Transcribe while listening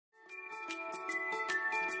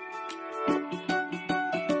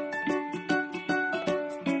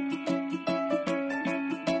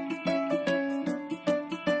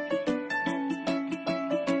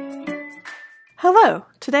Hello!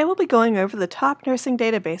 Today we'll be going over the top nursing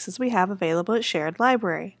databases we have available at Sherrod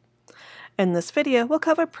Library. In this video, we'll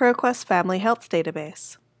cover ProQuest Family Health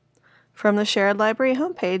database. From the Sherrod Library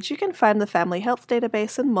homepage, you can find the Family Health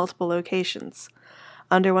database in multiple locations,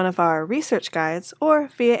 under one of our research guides or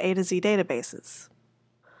via A to Z databases.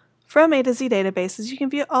 From A to Z databases, you can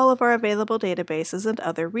view all of our available databases and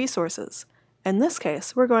other resources. In this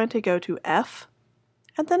case, we're going to go to F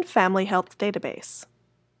and then Family Health database.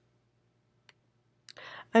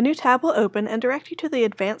 A new tab will open and direct you to the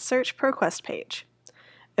Advanced Search ProQuest page.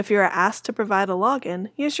 If you are asked to provide a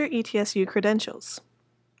login, use your ETSU credentials.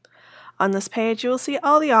 On this page, you will see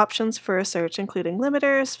all the options for a search, including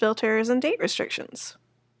limiters, filters, and date restrictions.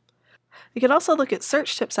 You can also look at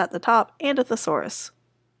search tips at the top and a thesaurus.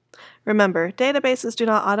 Remember, databases do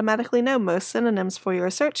not automatically know most synonyms for your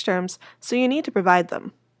search terms, so you need to provide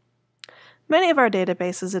them. Many of our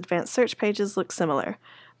databases' advanced search pages look similar.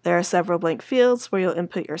 There are several blank fields where you'll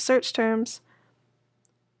input your search terms.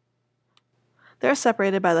 They're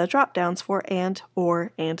separated by the drop-downs for and,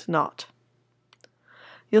 or, and not.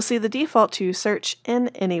 You'll see the default to Search in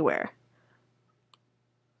Anywhere.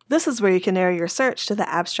 This is where you can narrow your search to the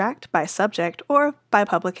abstract, by subject, or by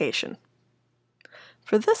publication.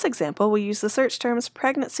 For this example, we'll use the search terms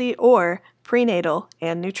pregnancy or prenatal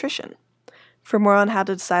and nutrition. For more on how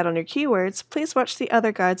to decide on your keywords, please watch the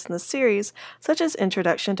other guides in the series, such as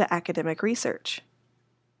Introduction to Academic Research.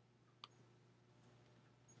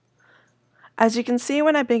 As you can see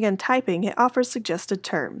when I begin typing, it offers suggested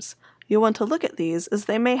terms. You'll want to look at these as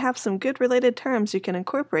they may have some good related terms you can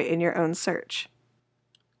incorporate in your own search.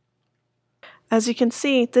 As you can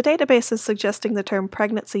see, the database is suggesting the term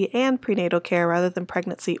pregnancy and prenatal care rather than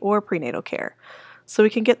pregnancy or prenatal care. So we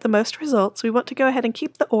can get the most results, we want to go ahead and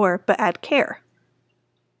keep the or, but add care.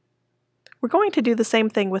 We're going to do the same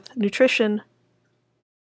thing with nutrition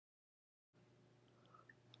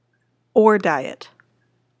or diet.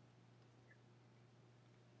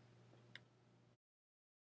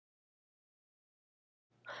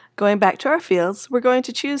 Going back to our fields, we're going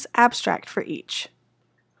to choose abstract for each.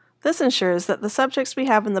 This ensures that the subjects we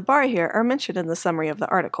have in the bar here are mentioned in the summary of the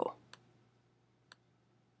article.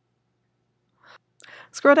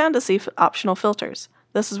 Scroll down to see optional filters.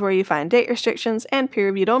 This is where you find date restrictions and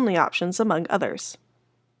peer-reviewed only options, among others.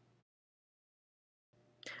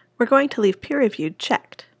 We're going to leave peer-reviewed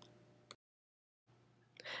checked.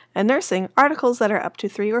 In nursing, articles that are up to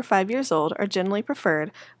 3 or 5 years old are generally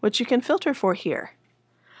preferred, which you can filter for here.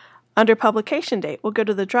 Under publication date, we'll go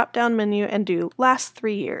to the drop-down menu and do last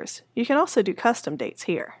 3 years. You can also do custom dates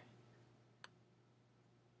here.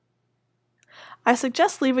 I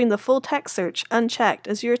suggest leaving the full text search unchecked,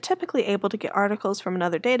 as you are typically able to get articles from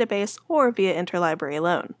another database or via interlibrary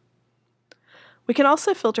alone. We can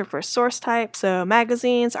also filter for source type, so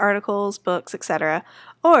magazines, articles, books, etc.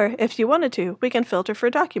 Or, if you wanted to, we can filter for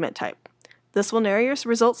document type. This will narrow your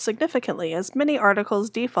results significantly, as many articles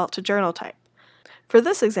default to journal type. For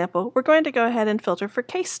this example, we're going to go ahead and filter for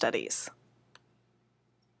case studies.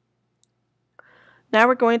 Now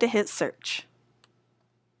we're going to hit search.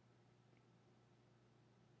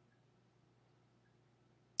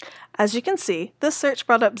 As you can see, this search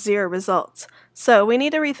brought up 0 results, so we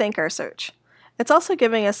need to rethink our search. It's also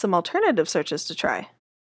giving us some alternative searches to try.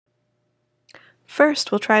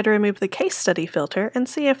 First, we'll try to remove the case study filter and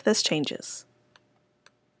see if this changes.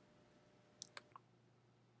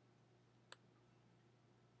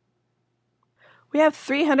 We have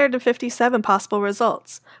 357 possible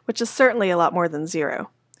results, which is certainly a lot more than 0.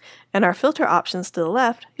 In our filter options to the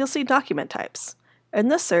left, you'll see document types. In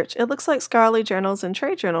this search, it looks like scholarly journals and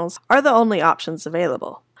trade journals are the only options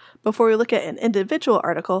available. Before we look at an individual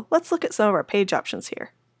article, let's look at some of our page options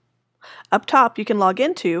here. Up top, you can log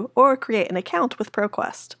into or create an account with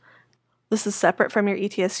ProQuest. This is separate from your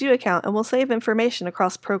ETSU account and will save information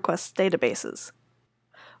across ProQuest's databases.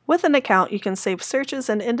 With an account, you can save searches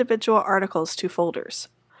and individual articles to folders.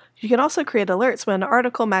 You can also create alerts when an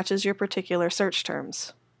article matches your particular search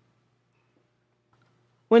terms.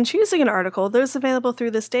 When choosing an article, those available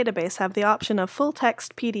through this database have the option of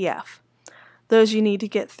full-text PDF. Those you need to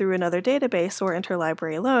get through another database or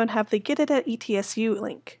interlibrary alone have the Get It at ETSU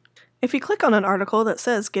link. If you click on an article that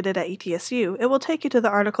says Get It at ETSU, it will take you to the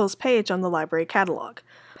article's page on the library catalog.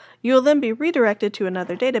 You will then be redirected to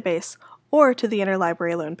another database or to the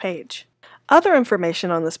interlibrary alone page. Other information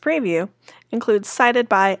on this preview includes cited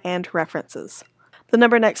by and references. The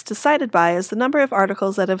number next to cited by is the number of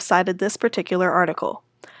articles that have cited this particular article.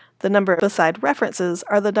 The number beside references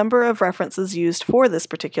are the number of references used for this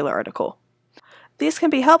particular article. These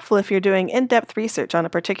can be helpful if you're doing in-depth research on a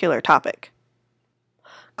particular topic.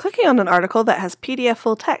 Clicking on an article that has PDF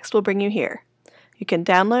full text will bring you here. You can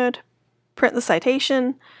download, print the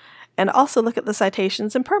citation, and also look at the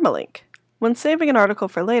citations in permalink. When saving an article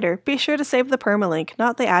for later, be sure to save the permalink,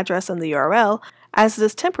 not the address and the URL, as it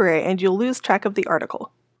is temporary and you'll lose track of the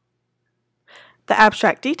article. The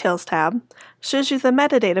Abstract Details tab shows you the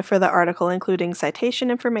metadata for the article, including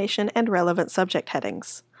citation information and relevant subject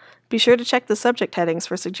headings. Be sure to check the subject headings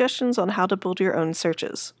for suggestions on how to build your own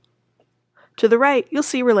searches. To the right, you'll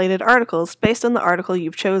see related articles based on the article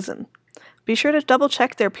you've chosen. Be sure to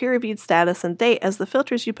double-check their peer-reviewed status and date, as the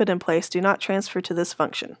filters you put in place do not transfer to this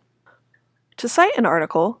function. To cite an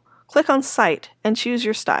article, click on Cite and choose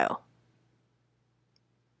your style.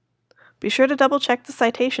 Be sure to double-check the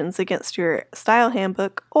citations against your Style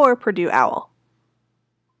Handbook or Purdue OWL.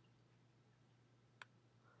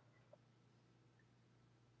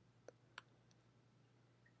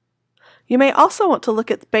 You may also want to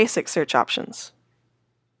look at the basic search options.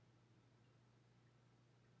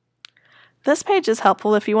 This page is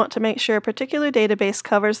helpful if you want to make sure a particular database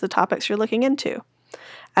covers the topics you're looking into.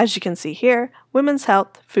 As you can see here, women's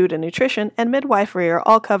health, food and nutrition, and midwifery are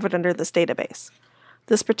all covered under this database.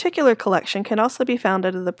 This particular collection can also be found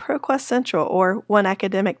under the ProQuest Central or One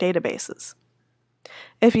Academic databases.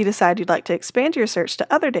 If you decide you'd like to expand your search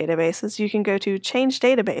to other databases, you can go to Change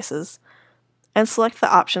Databases and select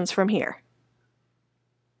the options from here.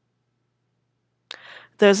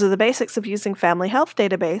 Those are the basics of using Family Health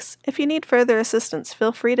database. If you need further assistance,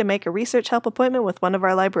 feel free to make a research help appointment with one of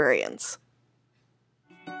our librarians.